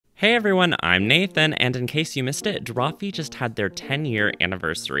Hey everyone, I'm Nathan, and in case you missed it, Drawfee just had their 10-year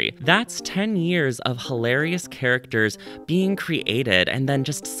anniversary. That's 10 years of hilarious characters being created and then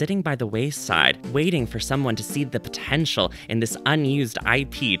just sitting by the wayside, waiting for someone to see the potential in this unused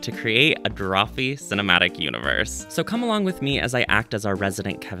IP to create a Drawfee Cinematic Universe. So come along with me as I act as our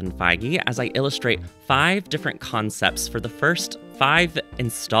resident Kevin Feige as I illustrate 5 different concepts for the first 5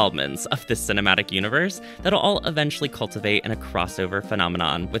 installments of this cinematic universe that'll all eventually cultivate in a crossover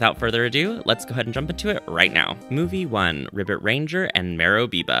phenomenon. Without further ado, let's go ahead and jump into it right now. Movie 1, Ribbit Ranger and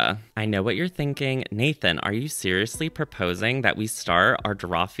Merobiba. I know what you're thinking. Nathan, are you seriously proposing that we start our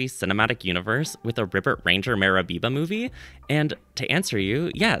Drawfee cinematic universe with a Ribbit Ranger Merobiba movie? And to answer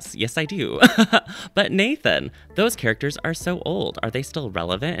you, yes I do. But Nathan, those characters are so old. Are they still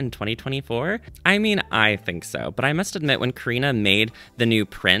relevant in 2024? I mean, I think so, but I must admit when Karina made the new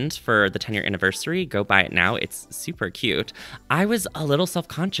print for the 10-year anniversary, go buy it now, it's super cute, I was a little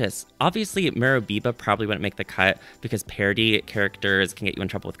self-conscious. Obviously, Merobiba probably wouldn't make the cut because parody characters can get you in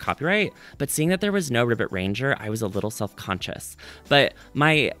trouble with copyright, but seeing that there was no Ribbit Ranger, I was a little self-conscious. But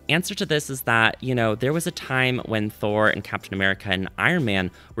my answer to this is that, you know, there was a time when Thor and Captain America and Iron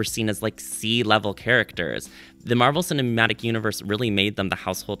Man were seen as like C-level characters. The Marvel Cinematic Universe really made them the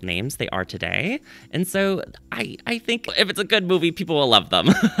household names they are today. And so I think if it's a good movie, people will love them.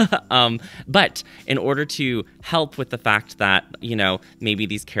 But in order to help with the fact that, you know, maybe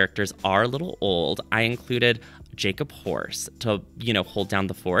these characters are a little old, I included Jacob Horse to, you know, hold down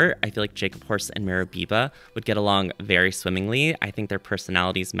the fort. I feel like Jacob Horse and Merobiba would get along very swimmingly. I think their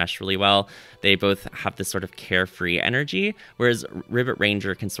personalities mesh really well. They both have this sort of carefree energy, whereas Ribbit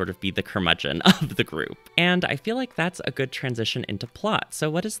Ranger can sort of be the curmudgeon of the group. And I feel like that's a good transition into plot. So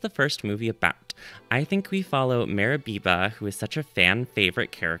what is the first movie about? I think we follow Merobiba, who is such a fan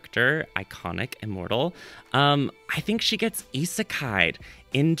favorite character, iconic, immortal. I think she gets isekai'd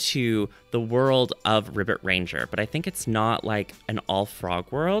into the world of Ribbit Ranger, but I think it's not like an all-frog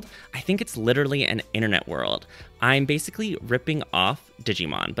world. I think it's literally an internet world. I'm basically ripping off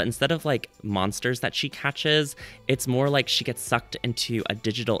Digimon, but instead of like monsters that she catches, it's more like she gets sucked into a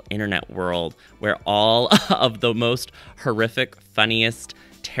digital internet world where all of the most horrific, funniest,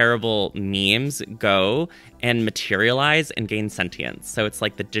 terrible memes go and materialize and gain sentience. So it's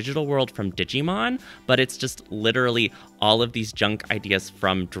like the digital world from Digimon, but it's just literally all of these junk ideas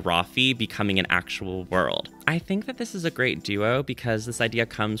from Drawfee becoming an actual world. I think that this is a great duo because this idea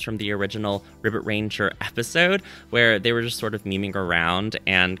comes from the original Ribbit Ranger episode where they were just sort of memeing around,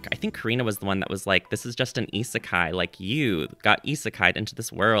 and I think Karina was the one that was like, this is just an isekai, like you got isekai'd into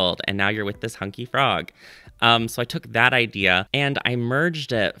this world and now you're with this hunky frog. So I took that idea and I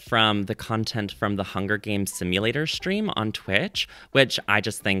merged it from the content from the Hunger Games simulator stream on Twitch, which I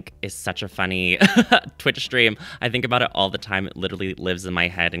just think is such a funny Twitch stream. I think about it all the time. It literally lives in my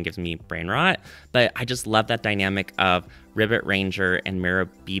head and gives me brain rot. But I just love that dynamic of Ribbit Ranger and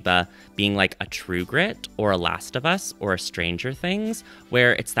Merobiba being like a True Grit or a Last of Us or a Stranger Things,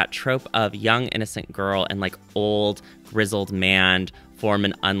 where it's that trope of young innocent girl and like old grizzled man form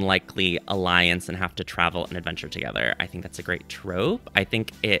an unlikely alliance and have to travel and adventure together. I think that's a great trope. I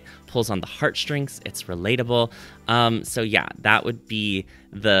think it pulls on the heartstrings. It's relatable. So yeah, that would be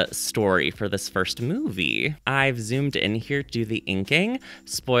the story for this first movie. I've zoomed in here to do the inking.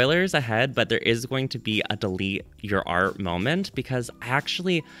 Spoilers ahead, but there is going to be a delete your art moment because I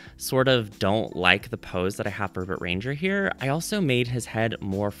actually sort of don't like the pose that I have for Ribbit Ranger here. I also made his head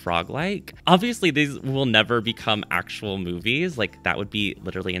more frog-like. Obviously, these will never become actual movies. Like, that would be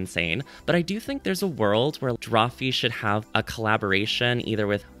literally insane. But I do think there's a world where Drawfee should have a collaboration either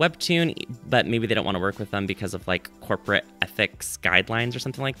with Webtoon, but maybe they don't want to work with them because of like corporate ethics guidelines or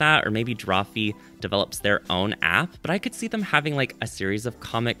something like that, or maybe Drawfee develops their own app, but I could see them having like a series of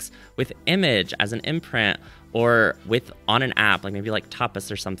comics with Image as an imprint, or with on an app, like maybe like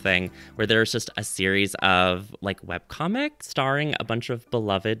Tapas or something, where there's just a series of like webcomics starring a bunch of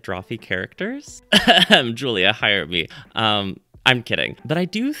beloved Drawfee characters. Julia, hire me. I'm kidding. But I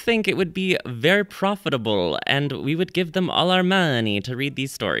do think it would be very profitable and we would give them all our money to read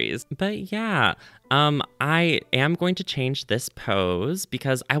these stories. But yeah, I am going to change this pose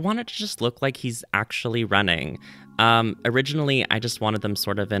because I want it to just look like he's actually running. Originally, I just wanted them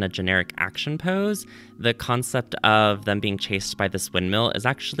sort of in a generic action pose. The concept of them being chased by this windmill is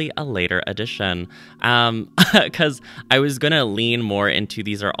actually a later addition. Because I was going to lean more into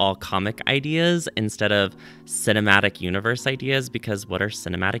these are all comic ideas instead of cinematic universe ideas, because what are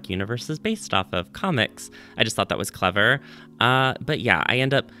cinematic universes based off of? Comics. I just thought that was clever. But yeah, I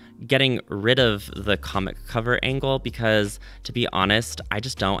end up getting rid of the comic cover angle because, to be honest, I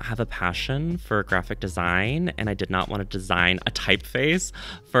just don't have a passion for graphic design, and I did not want to design a typeface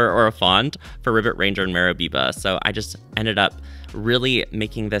or a font for Ribbit, Ranger, and Merobiba. So I just ended up really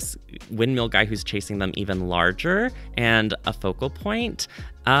making this windmill guy who's chasing them even larger and a focal point.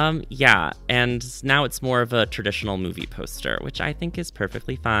 Yeah, and now it's more of a traditional movie poster, which I think is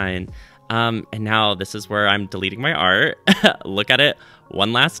perfectly fine. And now this is where I'm deleting my art. Look at it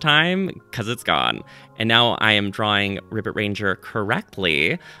one last time, because it's gone. And now I am drawing Ribbit Ranger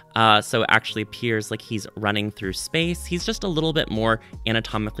correctly, so it actually appears like he's running through space. He's just a little bit more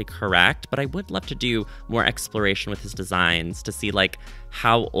anatomically correct, but I would love to do more exploration with his designs to see like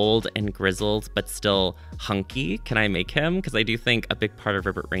how old and grizzled but still hunky can I make him, because I do think a big part of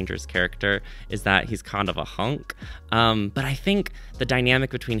Ribbit Ranger's character is that he's kind of a hunk. But I think the dynamic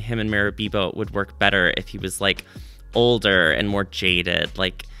between him and Merobiba would work better if he was like older and more jaded,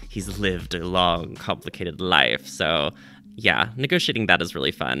 like he's lived a long, complicated life. So yeah, negotiating that is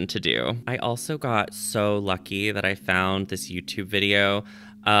really fun to do. I also got so lucky that I found this YouTube video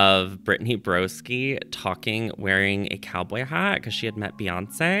of Brittany Broski talking wearing a cowboy hat because she had met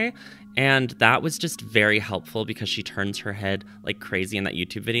Beyonce. And that was just very helpful because she turns her head like crazy in that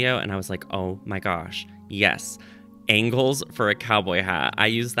YouTube video. And I was like, oh my gosh, yes. Angles for a cowboy hat. I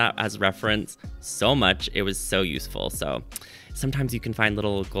use that as reference so much. It was so useful. So sometimes you can find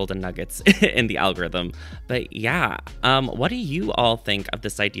little golden nuggets in the algorithm. But yeah, what do you all think of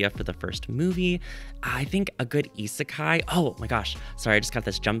this idea for the first movie? I think a good isekai. Oh my gosh, sorry, I just got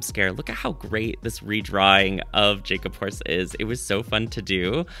this jump scare. Look at how great this redrawing of Jacob Horse is. It was so fun to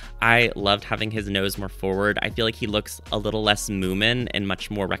do. I loved having his nose more forward. I feel like he looks a little less Moomin and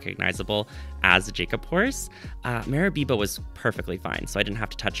much more recognizable as Jacob Horse. Merobiba was perfectly fine, so I didn't have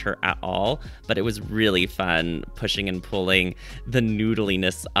to touch her at all, but it was really fun pushing and pulling the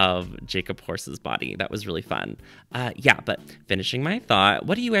noodliness of Jacob Horse's body. That was really fun. Yeah, but finishing my thought,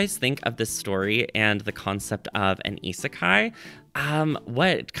 what do you guys think of this story and the concept of an isekai?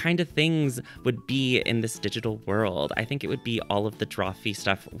 What kind of things would be in this digital world? I think it would be all of the Drawfee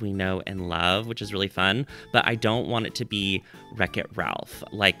stuff we know and love, which is really fun, but I don't want it to be Wreck-It Ralph.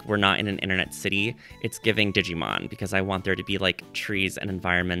 Like, we're not in an internet city. It's giving Digimon, because I want there to be like trees and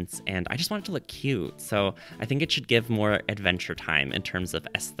environments, and I just want it to look cute. So I think it should give more Adventure Time in terms of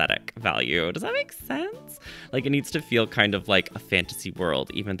aesthetic value. Does that make sense? Like, it needs to feel kind of like a fantasy world,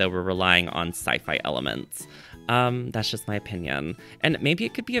 even though we're relying on sci-fi elements. That's just my opinion. And maybe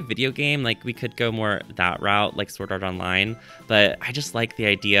it could be a video game, like we could go more that route, like Sword Art Online, but I just like the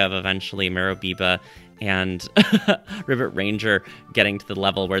idea of eventually Merobiba and Ribbit Ranger getting to the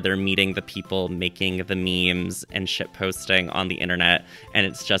level where they're meeting the people making the memes and shit posting on the internet, and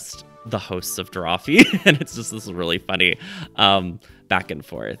it's just the hosts of Drawfee, and it's just this really funny back and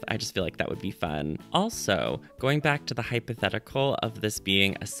forth. I just feel like that would be fun. Also, going back to the hypothetical of this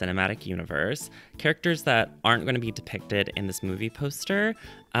being a cinematic universe, characters that aren't going to be depicted in this movie poster,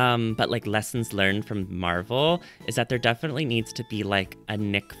 but like lessons learned from Marvel, is that there definitely needs to be like a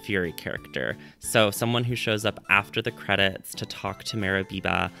Nick Fury character. So someone who shows up after the credits to talk to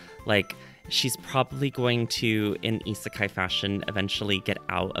Merobiba, like she's probably going to, in isekai fashion, eventually get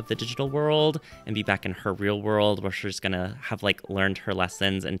out of the digital world and be back in her real world, where she's gonna have like learned her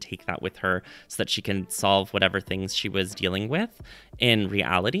lessons and take that with her so that she can solve whatever things she was dealing with in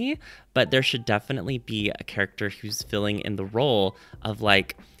reality. But there should definitely be a character who's filling in the role of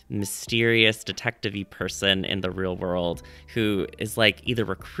like mysterious detective-y person in the real world who is like either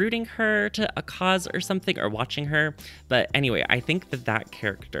recruiting her to a cause or something, or watching her. But anyway, I think that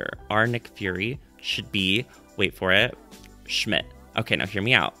character, our Nick Fury, should be, wait for it, Schmidt. Okay, now hear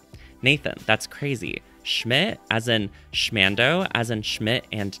me out. Nathan, that's crazy. Schmidt, as in Schmando, as in Schmidt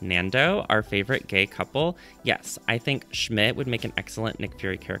and Nando, our favorite gay couple. Yes, I think Schmidt would make an excellent Nick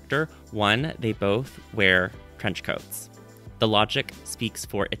Fury character. One, they both wear trench coats. The logic speaks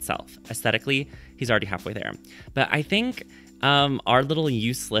for itself. Aesthetically, he's already halfway there. But I think our little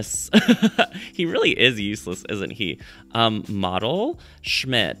useless, he really is useless, isn't he? Model,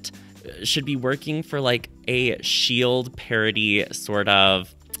 Schmidt, should be working for like a S.H.I.E.L.D. parody sort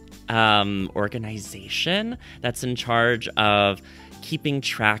of organization that's in charge of keeping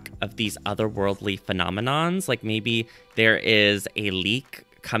track of these otherworldly phenomenons. Like maybe there is a leak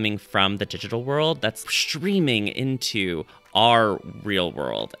coming from the digital world that's streaming into our real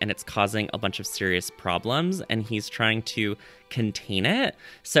world, and it's causing a bunch of serious problems, and he's trying to contain it.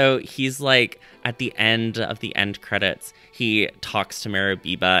 So he's like, at the end of the end credits, he talks to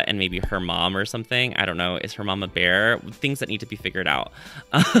Merobiba and maybe her mom or something. I don't know. Is her mom a bear? Things that need to be figured out.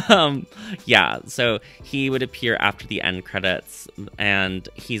 Yeah, so he would appear after the end credits, and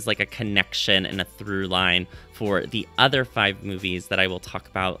he's like a connection and a through line for the other 5 movies that I will talk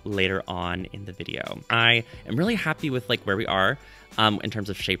about later on in the video. I am really happy with like where we are in terms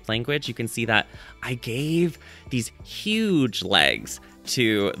of shape language. You can see that I gave these huge legs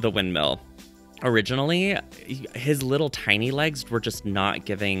to the windmill. Originally, his little tiny legs were just not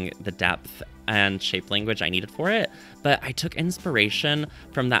giving the depth and shape language I needed for it, but I took inspiration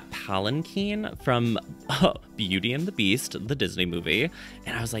from that palanquin from Beauty and the Beast, the Disney movie,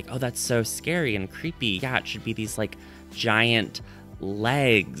 and I was like, oh, that's so scary and creepy. Yeah, it should be these like giant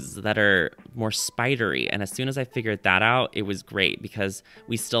legs that are more spidery. And as soon as I figured that out, it was great because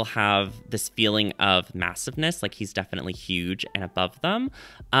we still have this feeling of massiveness, like he's definitely huge and above them.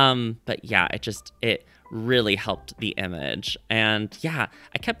 But yeah, it really helped the image. And yeah,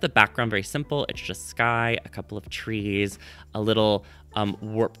 I kept the background very simple. It's just sky, a couple of trees, a little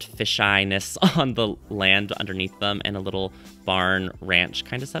warped fisheye-ness on the land underneath them, and a little barn ranch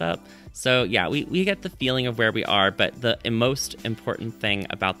kind of setup. So yeah, we get the feeling of where we are, but the most important thing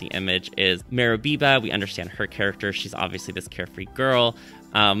about the image is Merobiba. We understand her character. She's obviously this carefree girl.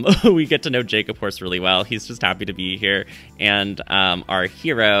 We get to know Jacob Horse really well. He's just happy to be here. And our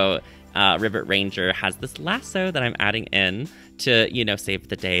hero, Ribbit Ranger, has this lasso that I'm adding in to, you know, save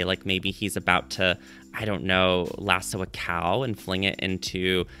the day. Like maybe he's about to, I don't know, lasso a cow and fling it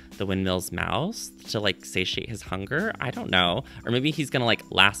into the windmill's mouth to like satiate his hunger. I don't know. Or maybe he's gonna like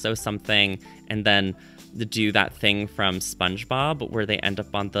lasso something and then do that thing from SpongeBob where they end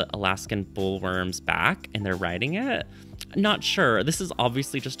up on the Alaskan bullworm's back and they're riding it. Not sure. This is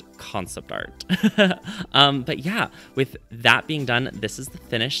obviously just concept art. But yeah, with that being done, this is the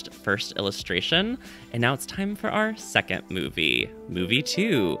finished first illustration. And now it's time for our second movie. Movie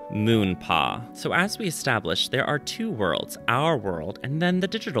 2, Moonpaw. So as we established, there are 2 worlds, our world and then the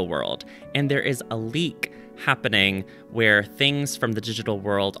digital world. And there is a leak happening where things from the digital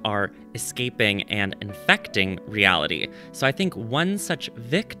world are escaping and infecting reality. So I think one such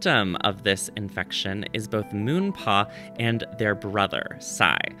victim of this infection is both Moonpaw and their brother,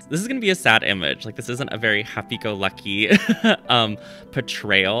 Sai. This is going to be a sad image. Like, this isn't a very happy-go-lucky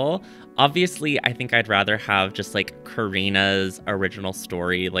portrayal. Obviously, I think I'd rather have just like Karina's original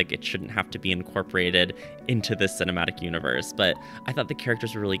story. Like, it shouldn't have to be incorporated into this cinematic universe. But I thought the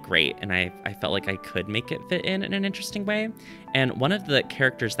characters were really great, and I felt like I could make it fit in an interesting way. And one of the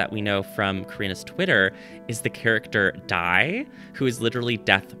characters that we know from Karina's Twitter is the character Dai, who is literally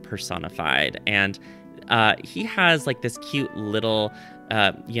death personified. And he has like this cute little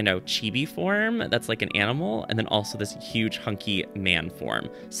chibi form that's like an animal, and then also this huge hunky man form.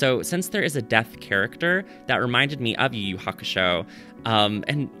 So since there is a death character, that reminded me of Yu Yu Hakusho.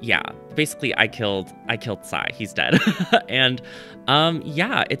 And yeah, basically I killed Sai. He's dead. And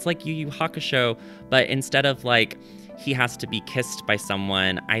yeah, it's like Yu Yu Hakusho, but instead of like he has to be kissed by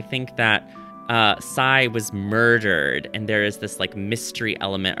someone, I think that Sai was murdered, and there is this like mystery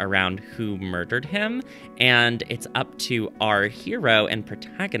element around who murdered him, and it's up to our hero and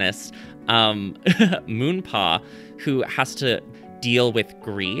protagonist, Moonpaw, who has to deal with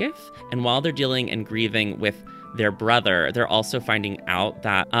grief. And while they're dealing and grieving with their brother, they're also finding out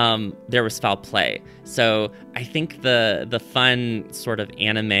that there was foul play. So I think the fun sort of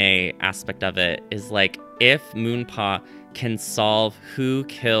anime aspect of it is like, if Moonpaw can solve who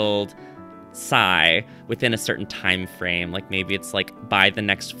killed Sai within a certain time frame, like maybe it's like by the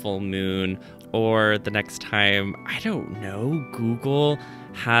next full moon or the next time, I don't know, Google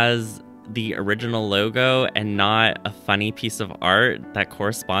has the original logo and not a funny piece of art that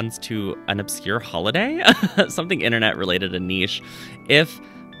corresponds to an obscure holiday, something internet related and niche. If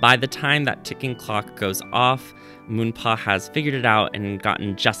by the time that ticking clock goes off, Moonpaw has figured it out and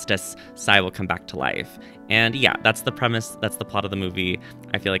gotten justice, Sai will come back to life. And yeah, that's the premise, that's the plot of the movie.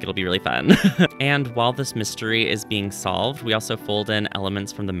 I feel like it'll be really fun. And while this mystery is being solved, we also fold in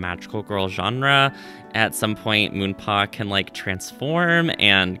elements from the magical girl genre. At some point, Moonpaw can like transform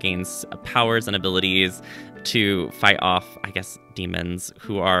and gains powers and abilities to fight off, I guess, demons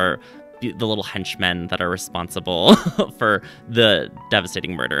who are the little henchmen that are responsible for the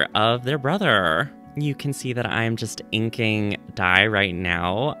devastating murder of their brother. You can see that I'm just inking Dai right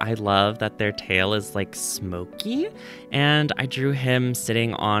now. I love that their tail is like smoky, and I drew him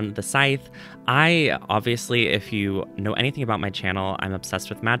sitting on the scythe. I obviously, if you know anything about my channel, I'm obsessed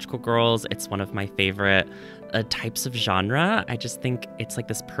with magical girls. It's one of my favorite types of genre. I just think it's like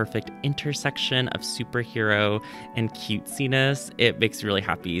this perfect intersection of superhero and cutesiness. It makes me really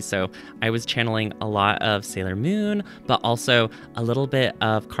happy. So I was channeling a lot of Sailor Moon, but also a little bit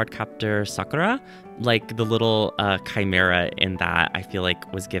of Cardcaptor Sakura. Like the little chimera in that, I feel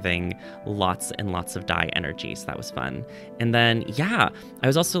like was giving lots and lots of Dai energy, so that was fun. And then, yeah, I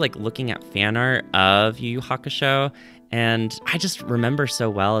was also like looking at fan art of Yu Yu Hakusho, and I just remember so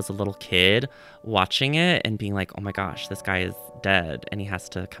well as a little kid watching it and being like, oh my gosh, this guy is dead and he has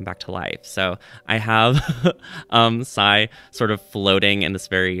to come back to life. So I have Sai sort of floating in this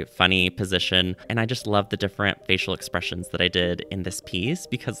very funny position. And I just love the different facial expressions that I did in this piece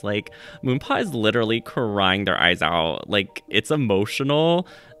because like Moonpaw is literally crying their eyes out. Like it's emotional.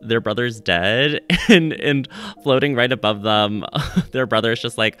 Their brother's dead and floating right above them, their brother is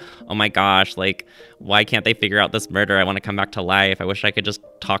just like, oh my gosh, like, why can't they figure out this murder? I want to come back to life. I wish I could just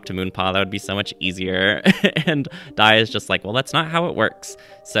talk to Moonpaw. That would be so much easier. And Dai is just like, well, that's not how it works.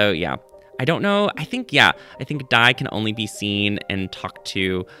 So yeah, I don't know. I think Dai can only be seen and talked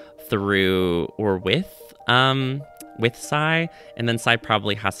to through or with Sai. And then Sai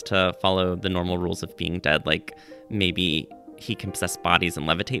probably has to follow the normal rules of being dead. Like maybe he can possess bodies and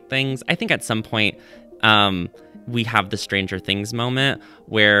levitate things. I think at some point we have the Stranger Things moment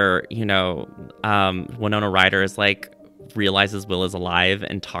where, you know, Winona Ryder is like, realizes Will is alive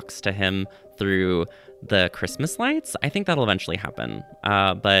and talks to him through the Christmas lights. I think that'll eventually happen,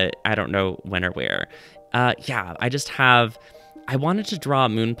 but I don't know when or where. Yeah, I wanted to draw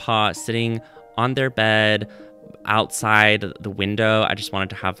Moonpaw sitting on their bed, outside the window. I just wanted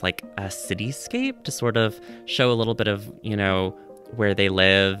to have like a cityscape to sort of show a little bit of, you know, where they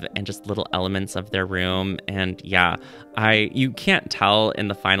live and just little elements of their room. And yeah, you can't tell in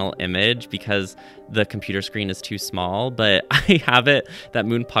the final image because the computer screen is too small, but I have it that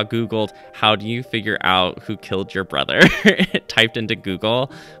Moonpaw Googled, how do you figure out who killed your brother? It typed into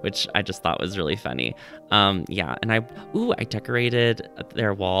Google, which I just thought was really funny. Yeah, and I decorated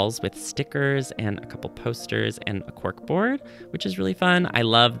their walls with stickers and a couple posters and a cork board, which is really fun. I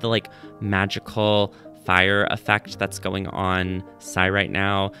love the like magical fire effect that's going on Sai right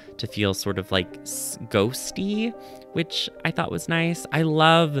now to feel sort of like ghosty, which I thought was nice. I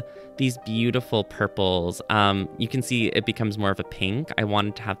love these beautiful purples. You can see it becomes more of a pink. I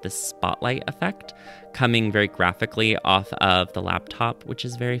wanted to have this spotlight effect coming very graphically off of the laptop, which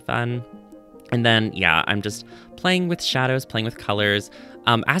is very fun. And then, yeah, I'm just playing with shadows, playing with colors.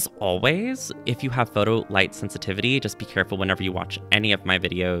 As always, if you have photo light sensitivity, just be careful whenever you watch any of my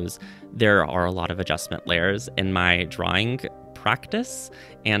videos. There are a lot of adjustment layers in my drawing practice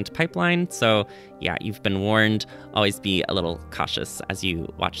and pipeline. So yeah, you've been warned. Always be a little cautious as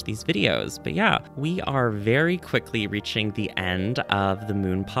you watch these videos. But yeah, we are very quickly reaching the end of the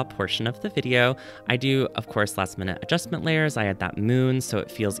Moonpaw portion of the video. I do, of course, last minute adjustment layers. I add that moon so it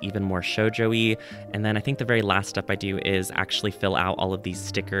feels even more shoujo-y. And then I think the very last step I do is actually fill out all of these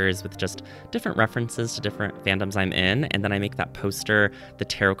stickers with just different references to different fandoms I'm in. And then I make that poster, the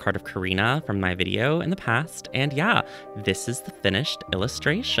tarot card of Karina from my video in the past. And yeah, this is the finished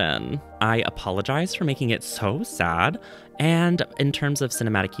illustration. I apologize for making it so sad. And in terms of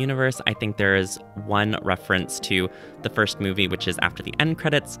cinematic universe, I think there is one reference to the first movie, which is after the end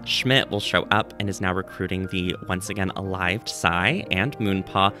credits. Schmidt will show up and is now recruiting the once again alive Sai and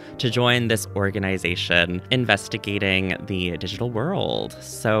Moonpaw to join this organization investigating the digital world.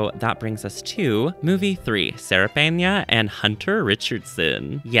 So that brings us to movie 3, Sara and Hunter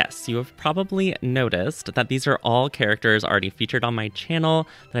Richardson. Yes, you have probably noticed that these are all characters already featured on my channel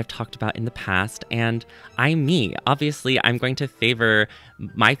that I've talked about in the past, and I'm me. Obviously, I'm going to favor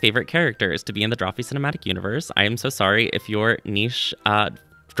my favorite characters to be in the Drawfee Cinematic Universe. I am so sorry if your niche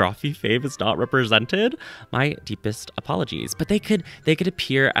Drawfee fave is not represented. My deepest apologies. But they could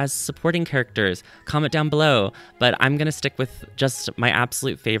appear as supporting characters. Comment down below. But I'm gonna stick with just my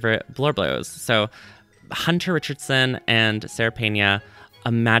absolute favorite Blorblos. So Hunter Richardson and Sara Pena,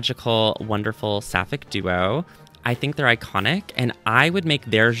 a magical, wonderful sapphic duo. I think they're iconic, and I would make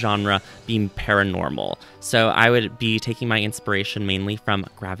their genre be paranormal. So I would be taking my inspiration mainly from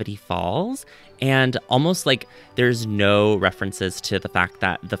Gravity Falls, and almost like there's no references to the fact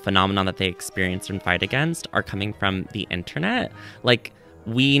that the phenomenon that they experience and fight against are coming from the internet. Like,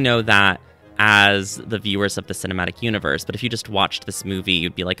 we know that as the viewers of the cinematic universe, but if you just watched this movie,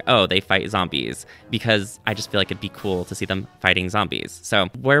 you'd be like, oh, they fight zombies, because I just feel like it'd be cool to see them fighting zombies. So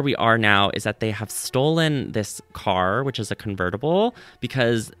where we are now is that they have stolen this car, which is a convertible,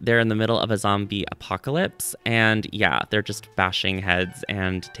 because they're in the middle of a zombie apocalypse, and yeah, they're just bashing heads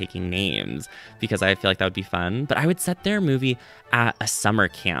and taking names, because I feel like that would be fun. But I would set their movie at a summer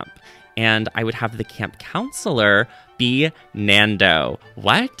camp. and I would have the camp counselor be Nando.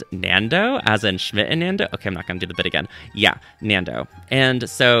 What? Nando? As in Schmidt and Nando? Okay, I'm not gonna do the bit again. Yeah, Nando. And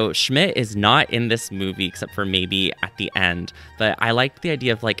so Schmidt is not in this movie except for maybe at the end. But I like the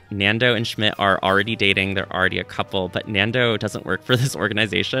idea of like Nando and Schmidt are already dating, they're already a couple, but Nando doesn't work for this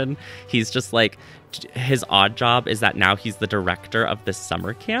organization. He's just like, his odd job is that now he's the director of this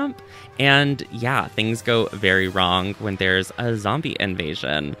summer camp. And yeah, things go very wrong when there's a zombie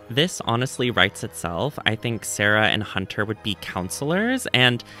invasion. This honestly writes itself. I think Sara and Hunter would be counselors,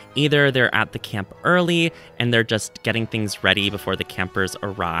 and either they're at the camp early and they're just getting things ready before the campers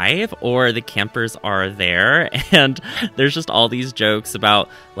arrive, or the campers are there and there's just all these jokes about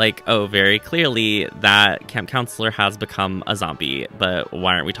like, oh, very clearly that camp counselor has become a zombie, but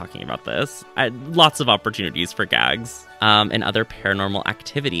why aren't we talking about this? Lots of opportunities for gags and other paranormal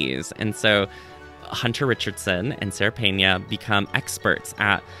activities. And so Hunter Richardson and Sara Pena become experts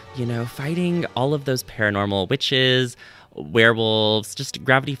at, you know, fighting all of those paranormal witches, werewolves, just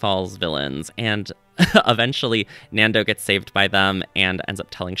Gravity Falls villains. And eventually Nando gets saved by them and ends up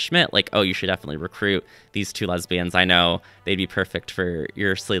telling Schmidt, like, oh, you should definitely recruit these two lesbians. I know they'd be perfect for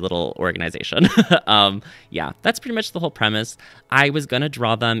your silly little organization. Yeah, that's pretty much the whole premise. I was going to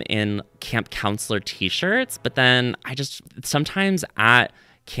draw them in camp counselor t-shirts, but then I just, sometimes at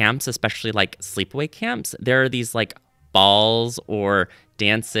camps, especially like sleepaway camps, there are these like balls or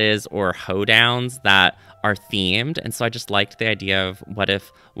dances or hoedowns that are themed. And so I just liked the idea of what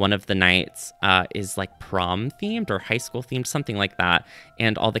if one of the nights is like prom themed or high school themed, something like that.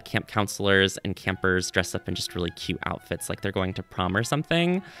 And all the camp counselors and campers dress up in just really cute outfits, like they're going to prom or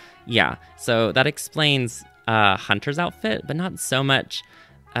something. Yeah, so that explains Hunter's outfit, but not so much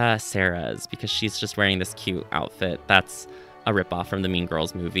Sara's, because she's just wearing this cute outfit that's a ripoff from the Mean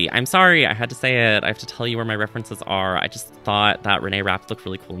Girls movie. I'm sorry, I had to say it. I have to tell you where my references are. I just thought that Renee Rapp looked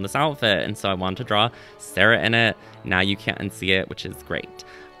really cool in this outfit, and so I wanted to draw Sara in it. Now you can't unsee it, which is great.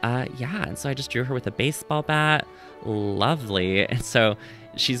 Yeah, and so I just drew her with a baseball bat. Lovely. And so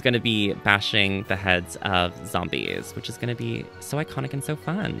she's going to be bashing the heads of zombies, which is going to be so iconic and so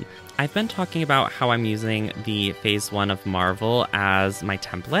fun. I've been talking about how I'm using the Phase 1 of Marvel as my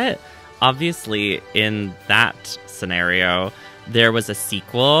template. Obviously, in that scenario, there was a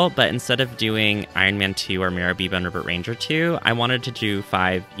sequel, but instead of doing Iron Man 2 or Merobiba and Ribbit Ranger 2, I wanted to do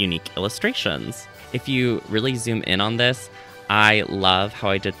 5 unique illustrations. If you really zoom in on this, I love how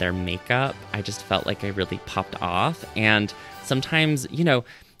I did their makeup. I just felt like I really popped off. And sometimes, you know,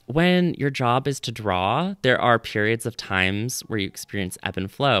 when your job is to draw, there are periods of times where you experience ebb and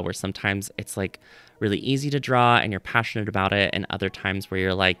flow, where sometimes it's like really easy to draw and you're passionate about it, and other times where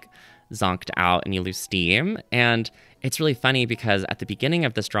you're like zonked out and you lose steam. And it's really funny because at the beginning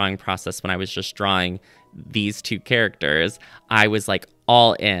of this drawing process, when I was just drawing these two characters, I was like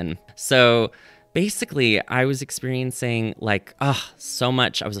all in. So basically I was experiencing like, so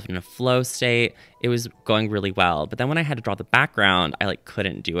much. I was in a flow state. It was going really well. But then when I had to draw the background, I like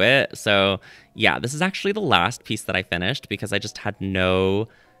couldn't do it. So yeah, this is actually the last piece that I finished because I just had no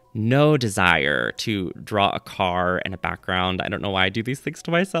desire to draw a car and a background. I don't know why I do these things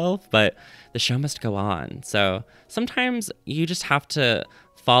to myself, but the show must go on. So sometimes you just have to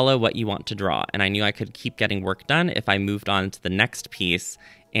follow what you want to draw. And I knew I could keep getting work done if I moved on to the next piece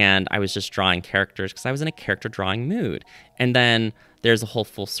and I was just drawing characters because I was in a character drawing mood. And then there's a whole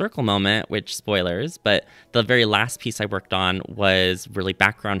full circle moment, which spoilers, but the very last piece I worked on was really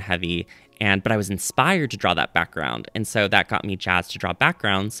background heavy. But I was inspired to draw that background. And so that got me jazzed to draw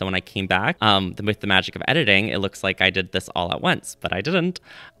backgrounds. So when I came back, with the magic of editing, it looks like I did this all at once, but I didn't.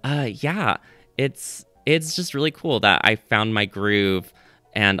 Yeah, it's just really cool that I found my groove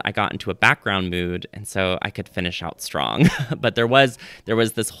and I got into a background mood, and so I could finish out strong. But there was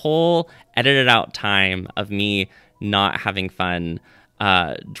this whole edited out time of me not having fun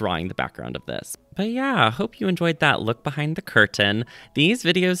drawing the background of this. But yeah, hope you enjoyed that look behind the curtain. These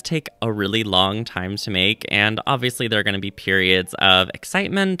videos take a really long time to make, and obviously there are going to be periods of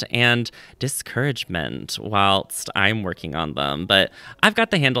excitement and discouragement whilst I'm working on them. But I've got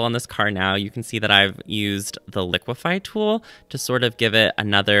the handle on this car now. You can see that I've used the liquefy tool to sort of give it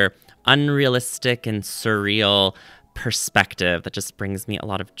another unrealistic and surreal perspective that just brings me a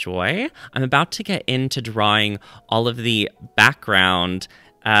lot of joy. I'm about to get into drawing all of the background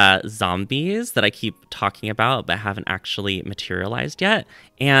zombies that I keep talking about but haven't actually materialized yet.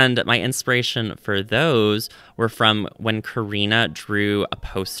 And my inspiration for those were from when Karina drew a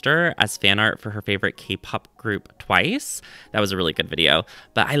poster as fan art for her favorite K-pop group Twice. That was a really good video.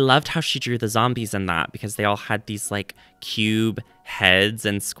 But I loved how she drew the zombies in that because they all had these like cube heads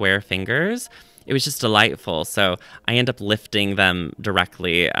and square fingers. it was just delightful. So I end up lifting them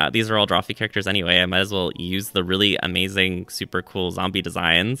directly. These are all Drawfee characters anyway. I might as well use the really amazing, super cool zombie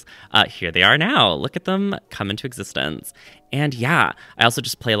designs. Here they are now. Look at them come into existence. And yeah, I also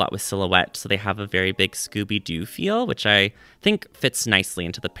just play a lot with silhouette, so they have a very big Scooby-Doo feel, which I think fits nicely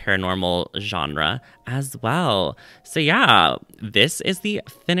into the paranormal genre as well. So yeah, this is the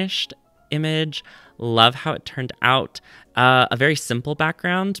finished image. Love how it turned out. A very simple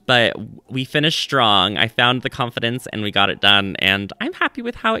background, but we finished strong. I found the confidence and we got it done, and I'm happy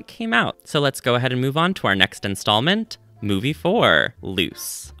with how it came out. So let's go ahead and move on to our next installment. Movie 4,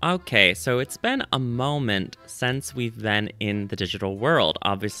 Luce. Okay, so it's been a moment since we've been in the digital world.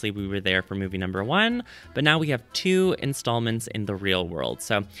 Obviously, we were there for movie number 1, but now we have 2 installments in the real world.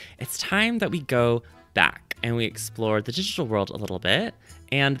 So it's time that we go back and we explore the digital world a little bit.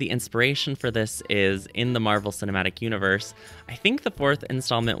 And the inspiration for this is in the Marvel Cinematic Universe. I think the 4th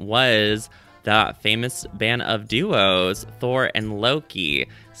installment was the famous band of duos, Thor and Loki.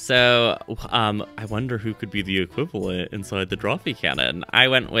 So I wonder who could be the equivalent inside the Drawfee canon. I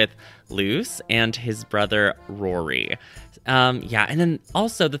went with Luce and his brother Rory. Yeah, and then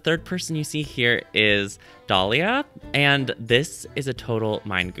also the 3rd person you see here is Dahlia, and this is a total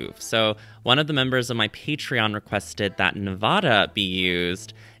mind goof. So one of the members of my Patreon requested that Nevada be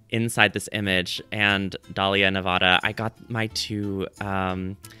used inside this image, and Dahlia and Nevada, I got my two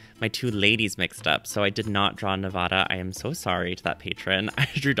ladies mixed up, so I did not draw Nevada. I am so sorry to that patron. I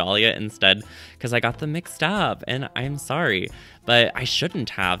drew Dahlia instead because I got them mixed up, and I am sorry. But I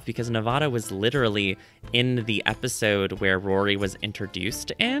shouldn't have, because Nevada was literally in the episode where Rory was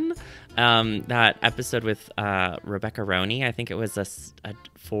introduced in. That episode with Rebecca Roney. I think it was a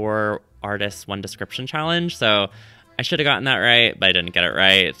 4 artists, 1 description challenge, so I should have gotten that right, but I didn't get it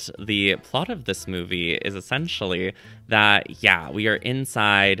right. The plot of this movie is essentially that, yeah, we are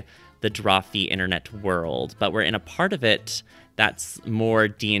inside the Drawfee internet world, but we're in a part of it that's more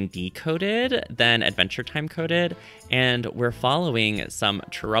D&D coded than Adventure Time coded, and we're following some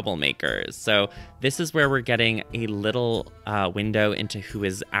troublemakers. So this is where we're getting a little window into who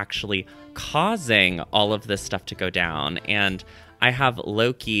is actually causing all of this stuff to go down. And I have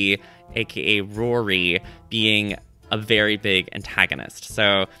Loki, aka Rory, being a very big antagonist.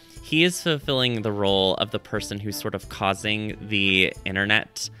 So he is fulfilling the role of the person who's sort of causing the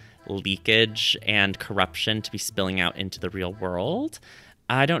internet leakage and corruption to be spilling out into the real world.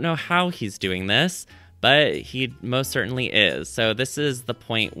 I don't know how he's doing this, but he most certainly is. So this is the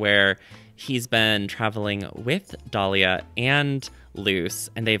point where he's been traveling with Dahlia and Luce,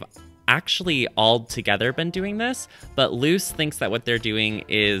 and they've actually all together been doing this, but Luce thinks that what they're doing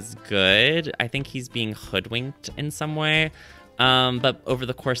is good. I think he's being hoodwinked in some way. But over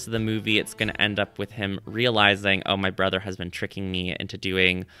the course of the movie, it's going to end up with him realizing, oh, my brother has been tricking me into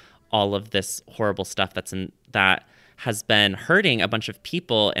doing all of this horrible stuff that has been hurting a bunch of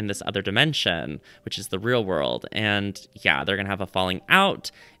people in this other dimension, which is the real world. And yeah, they're going to have a falling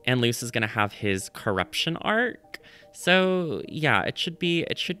out, and Luce is going to have his corruption arc. So yeah, it should be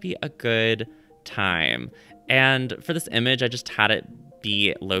a good time. And for this image, I just had it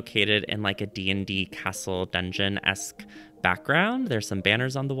be located in like a D&D castle dungeon-esque background. There's some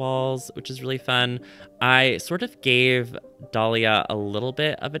banners on the walls, which is really fun. I sort of gave Dahlia a little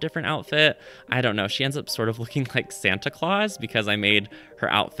bit of a different outfit. I don't know, she ends up sort of looking like Santa Claus because I made her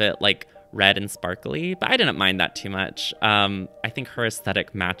outfit like red and sparkly, but I didn't mind that too much. I think her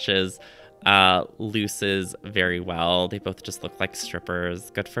aesthetic matches Luce's very well. They both just look like strippers.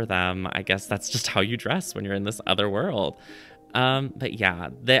 Good for them. I guess that's just how you dress when you're in this other world. But yeah,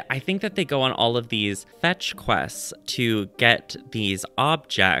 I think that they go on all of these fetch quests to get these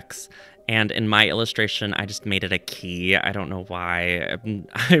objects. And in my illustration, I just made it a key. I don't know why.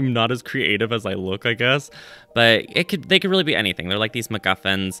 I'm not as creative as I look, I guess. But they could really be anything. They're like these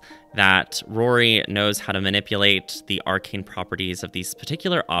MacGuffins that Rory knows how to manipulate the arcane properties of these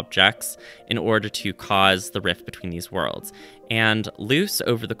particular objects in order to cause the rift between these worlds. And Luce,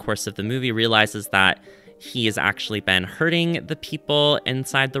 over the course of the movie, realizes that he has actually been hurting the people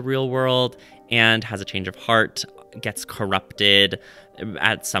inside the real world and has a change of heart, gets corrupted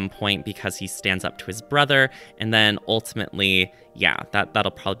at some point because he stands up to his brother, and then ultimately, yeah,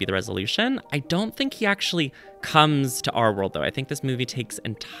 that'll probably be the resolution. I don't think he actually comes to our world, though. I think this movie takes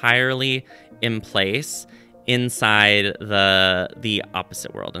entirely in place inside the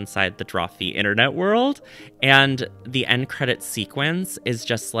opposite world, inside the Drawfee internet world, and the end credit sequence is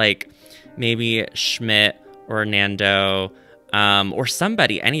just like maybe Schmidt or Nando or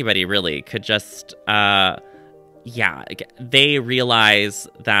anybody really could just yeah, they realize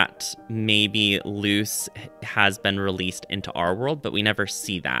that maybe Luce has been released into our world, but we never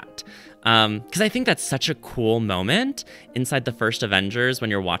see that. Because I think that's such a cool moment inside the first Avengers when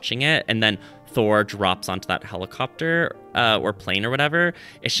you're watching it, and then Thor drops onto that helicopter or plane or whatever.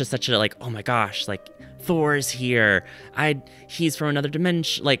 It's just such a like, oh my gosh, like Thor's here. He's from another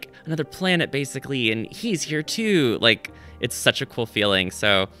dimension, like another planet basically, and he's here too. Like, it's such a cool feeling.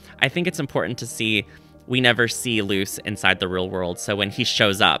 So I think it's important to see. We never see Luce inside the real world, so when he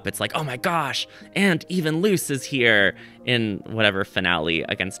shows up, it's like, oh my gosh, and even Luce is here in whatever finale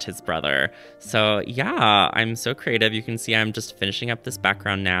against his brother. So yeah, I'm so creative. You can see I'm just finishing up this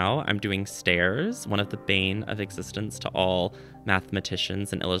background now. I'm doing stairs, one of the bane of existence to all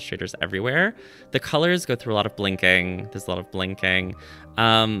mathematicians and illustrators everywhere. The colors go through a lot of blinking. There's a lot of blinking.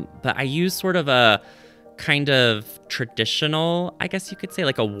 But I use sort of a kind of traditional, I guess you could say,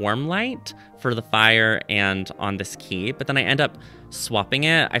 like a warm light for the fire and on this key, but then I end up swapping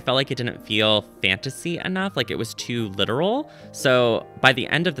it. I felt like it didn't feel fantasy enough, like it was too literal. So by the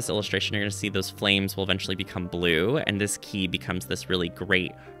end of this illustration, you're gonna see those flames will eventually become blue, and this key becomes this really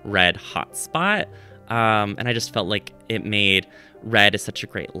great red hot spot. And I just felt like it made red is such a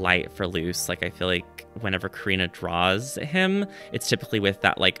great light for Luce. Like, I feel like whenever Karina draws him, it's typically with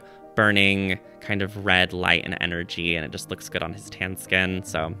that like burning kind of red light and energy, and it just looks good on his tan skin.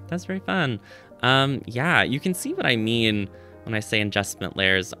 So that's very fun. Yeah, you can see what I mean when I say adjustment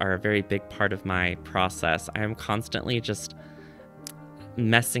layers are a very big part of my process. I am constantly just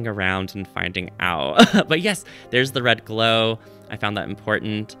messing around and finding out. But yes, there's the red glow. I found that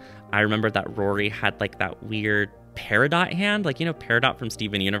important. I remember that Rory had like that weird Peridot hand, like, you know, Peridot from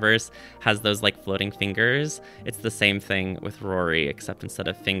Steven Universe has those like floating fingers. It's the same thing with Rory, except instead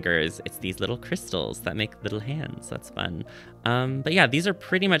of fingers, it's these little crystals that make little hands. That's fun. But yeah, these are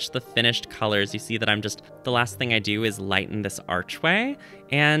pretty much the finished colors. You see that the last thing I do is lighten this archway,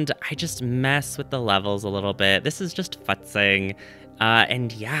 and I just mess with the levels a little bit. This is just futzing.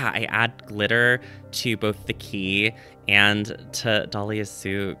 And yeah, I add glitter to both the key and to Dahlia's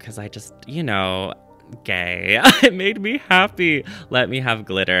suit, because I just, you know, gay. It made me happy. Let me have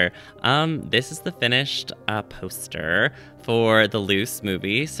glitter. This is the finished poster for the Luce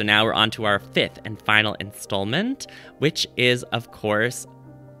movie. So now we're on to our 5th and final installment, which is, of course,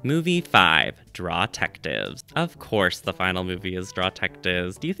 movie 5, Drawtectives. Of course, the final movie is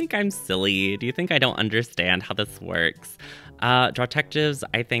Drawtectives. Do you think I'm silly? Do you think I don't understand how this works? Drawtectives,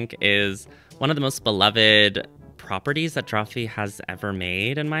 I think, is one of the most beloved properties that Drawfee has ever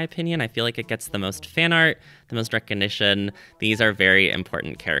made, in my opinion. I feel like it gets the most fan art, the most recognition. These are very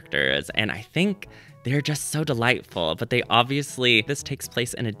important characters, and I think they're just so delightful. But this takes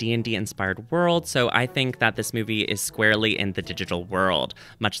place in a D&D inspired world, so I think that this movie is squarely in the digital world,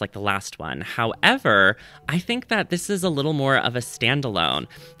 much like the last one. However, I think that this is a little more of a standalone,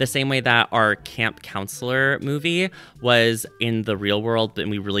 the same way that our camp counselor movie was in the real world, and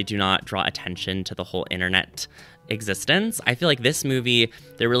we really do not draw attention to the whole internet existence. I feel like this movie,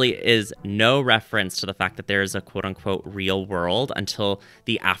 there really is no reference to the fact that there is a quote-unquote real world until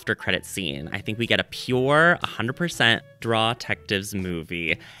the after credit scene. I think we get a pure 100% Drawtectives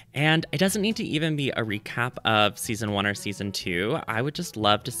movie, and it doesn't need to even be a recap of season 1 or season 2. I would just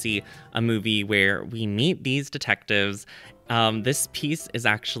love to see a movie where we meet these detectives. This piece is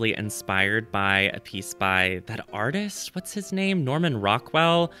actually inspired by a piece by that artist, what's his name? Norman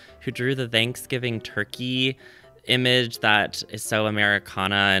Rockwell, who drew the Thanksgiving turkey image that is so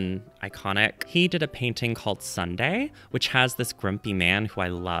Americana and iconic. He did a painting called Sunday, which has this grumpy man who I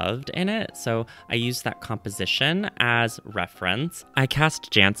loved in it, so I used that composition as reference. I cast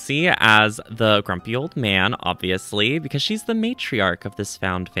Jancy as the grumpy old man, obviously, because she's the matriarch of this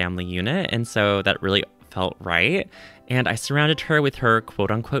found family unit, and so that really felt right. And I surrounded her with her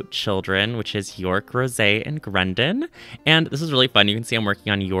quote-unquote children, which is York, Rosé, and Grendon. And this is really fun. You can see I'm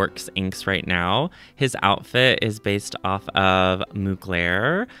working on York's inks right now. His outfit is based off of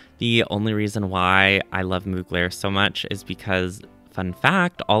Mugler. The only reason why I love Mugler so much is because, fun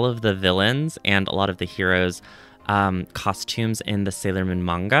fact, all of the villains and a lot of the heroes' costumes in the Sailor Moon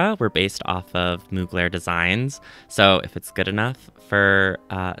manga were based off of Mugler designs. So if it's good enough for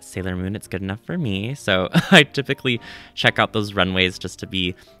Sailor Moon, it's good enough for me. So I typically check out those runways just to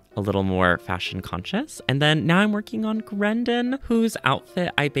be a little more fashion conscious. And then now I'm working on Grendon, whose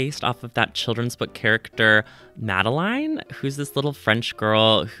outfit I based off of that children's book character Madeline, who's this little French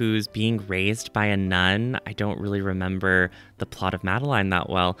girl who's being raised by a nun. I don't really remember the plot of Madeline that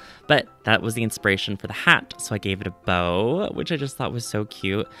well, but that was the inspiration for the hat. So I gave it a bow, which I just thought was so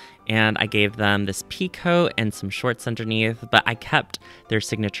cute. And I gave them this pea coat and some shorts underneath, but I kept their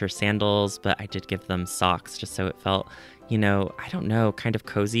signature sandals, but I did give them socks just so it felt, you know, I don't know, kind of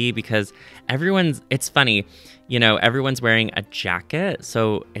cozy, because it's funny, you know, everyone's wearing a jacket,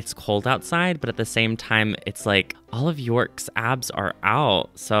 so it's cold outside, but at the same time, it's like all of York's abs are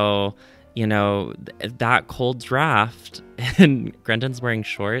out. So, you know, that cold draft, and Grendon's wearing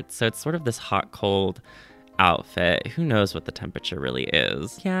shorts, so it's sort of this hot, cold outfit. Who knows what the temperature really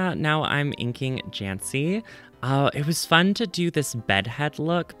is? Yeah, now I'm inking Jancy. It was fun to do this bedhead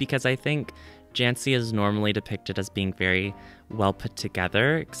look because I think Jancy is normally depicted as being very well put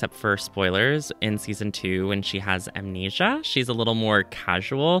together, except for spoilers in season 2 when she has amnesia. She's a little more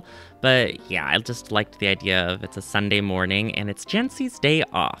casual, but yeah, I just liked the idea of it's a Sunday morning and it's Jancy's day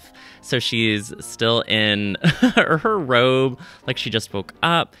off. So she's still in her robe, like she just woke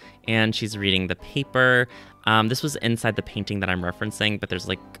up, and she's reading the paper. This was inside the painting that I'm referencing, but there's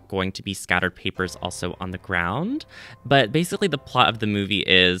like going to be scattered papers also on the ground. But basically the plot of the movie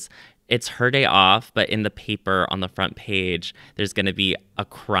is it's her day off, but in the paper on the front page, there's going to be a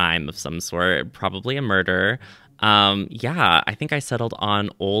crime of some sort, probably a murder. Yeah, I think I settled on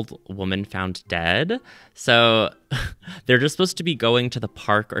old woman found dead. So they're just supposed to be going to the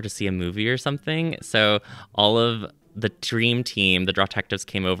park or to see a movie or something. So all of the dream team, the Drawtectives,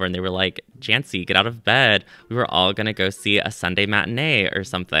 came over and they were like, Jancy, get out of bed. We were all going to go see a Sunday matinee or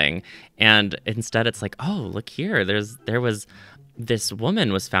something. And instead it's like, oh, look here. This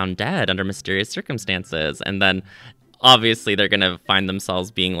woman was found dead under mysterious circumstances. And then obviously they're going to find themselves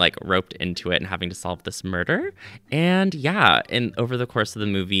being like roped into it and having to solve this murder. And yeah, over the course of the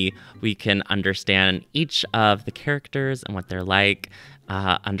movie, we can understand each of the characters and what they're like.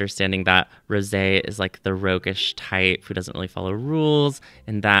 Understanding that Rosé is like the roguish type who doesn't really follow rules,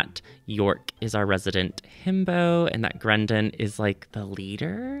 and that York is our resident himbo, and that Grendon is like the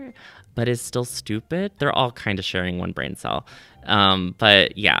leader, but is still stupid. They're all kind of sharing one brain cell.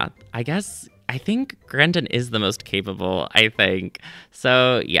 But yeah, I think Grendon is the most capable, I think.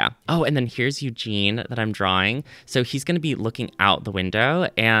 So yeah. Oh, and then here's Eugene that I'm drawing. So he's going to be looking out the window,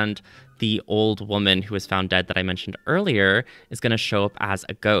 and the old woman who was found dead that I mentioned earlier is going to show up as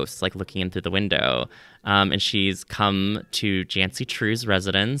a ghost, like looking in through the window. And she's come to Jancy True's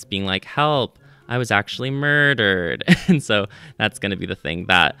residence being like, help, I was actually murdered. And so that's going to be the thing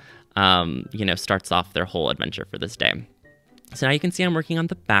that, starts off their whole adventure for this day. So now you can see I'm working on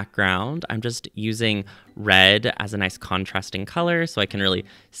the background. I'm just using red as a nice contrasting color so I can really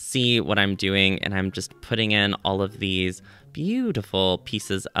see what I'm doing. And I'm just putting in all of these beautiful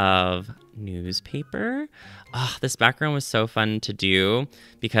pieces of newspaper. Oh, this background was so fun to do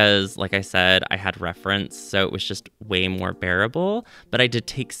because, like I said, I had reference, so it was just way more bearable. But I did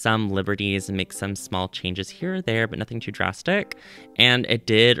take some liberties and make some small changes here or there, but nothing too drastic. And it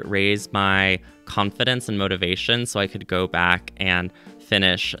did raise my confidence and motivation so I could go back and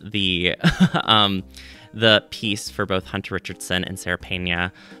finish the the piece for both Hunter Richardson and Sara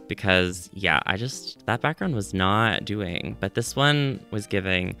Pena, because yeah, that background was not doing, but this one was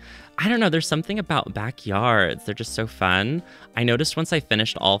giving. I don't know, there's something about backyards. They're just so fun. I noticed once I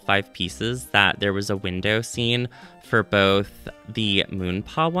finished all 5 pieces that there was a window scene for both the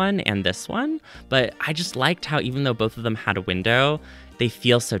Moonpaw one and this one, but I just liked how even though both of them had a window, they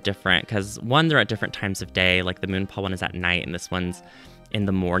feel so different because one, they're at different times of day, like the Moonpaw one is at night and this one's in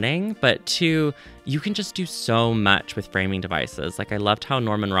the morning, but 2, you can just do so much with framing devices. Like I loved how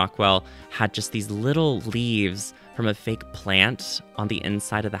Norman Rockwell had just these little leaves from a fake plant on the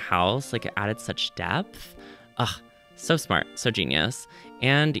inside of the house. Like it added such depth. Ugh, so smart, so genius.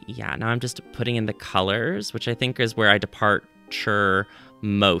 And yeah, now I'm just putting in the colors, which I think is where I departure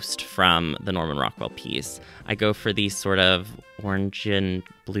most from the Norman Rockwell piece. I go for these sort of orange and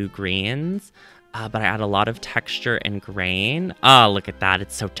blue greens, but I add a lot of texture and grain. Oh, look at that.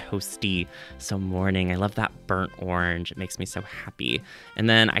 It's so toasty, so morning. I love that burnt orange. It makes me so happy. And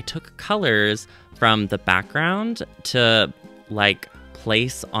then I took colors from the background to like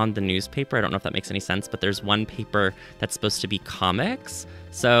place on the newspaper. I don't know if that makes any sense, but there's one paper that's supposed to be comics.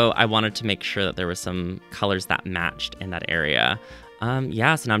 So I wanted to make sure that there was some colors that matched in that area.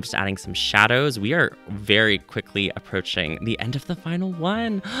 Yeah, so now I'm just adding some shadows. We are very quickly approaching the end of the final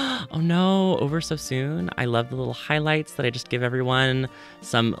one. Oh no, over so soon. I love the little highlights that I just give everyone.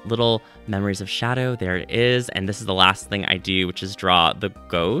 Some little memories of shadow, there it is. And this is the last thing I do, which is draw the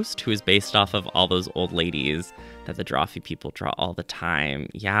ghost, who is based off of all those old ladies that the Drawfee people draw all the time.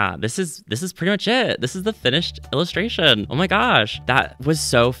 Yeah, this is pretty much it. This is the finished illustration. Oh my gosh, that was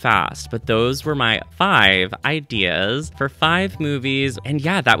so fast. But those were my 5 ideas for 5 movies. And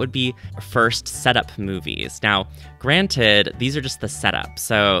yeah, that would be first setup movies. Now, granted, these are just the setup.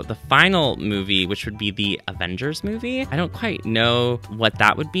 So the final movie, which would be the Avengers movie, I don't quite know what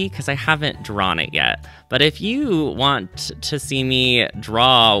that would be because I haven't drawn it yet. But if you want to see me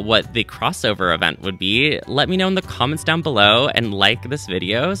draw what the crossover event would be, let me know in the comments down below and like this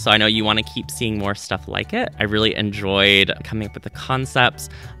video so I know you want to keep seeing more stuff like it. I really enjoyed coming up with the concepts.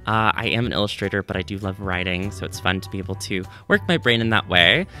 I am an illustrator, but I do love writing, so it's fun to be able to work my brain in that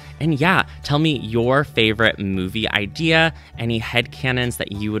way. And yeah, tell me your favorite movie idea, any headcanons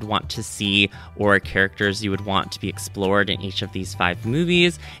that you would want to see, or characters you would want to be explored in each of these 5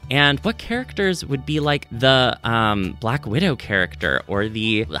 movies, and what characters would be like the Black Widow character or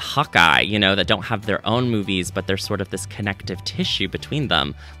the Hawkeye, you know, that don't have their own movies, but there's sort of this connective tissue between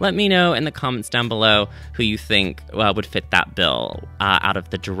them. Let me know in the comments down below who you think would fit that bill out of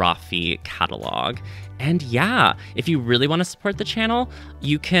the Drawfee catalog. And yeah, if you really want to support the channel,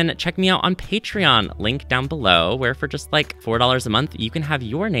 you can check me out on Patreon, link down below, where for just like $4 a month, you can have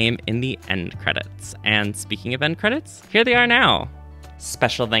your name in the end credits. And speaking of end credits, here they are now.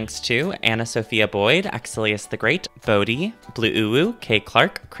 Special thanks to Anna Sophia Boyd, Axelius the Great, Bodhi, Blue Uwu, Kay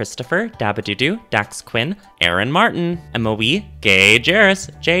Clark, Christopher, Dabadoodoo, Dax Quinn, Aaron Martin, Emma Wee, Gay Jarris,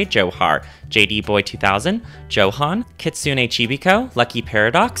 Jay Johar, JD Boy 2000, Johan, Kitsune Chibiko, Lucky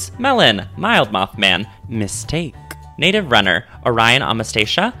Paradox, Melon, Mild Mothman, Mistake, Native Runner, Orion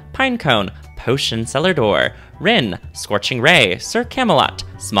Amastasia, Pinecone, Potion Cellar Door, Rin, Scorching Ray, Sir Camelot,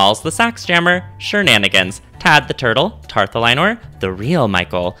 Smalls the Sax Jammer, Shenanigans, Tad the Turtle, Tarthalinor, The Real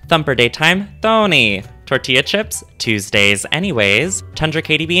Michael, Thumper Daytime, Thony, Tortilla Chips, Tuesdays Anyways, Tundra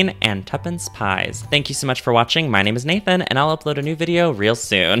Katie Bean, and Tuppence Pies. Thank you so much for watching. My name is Nathan, and I'll upload a new video real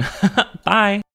soon. Bye!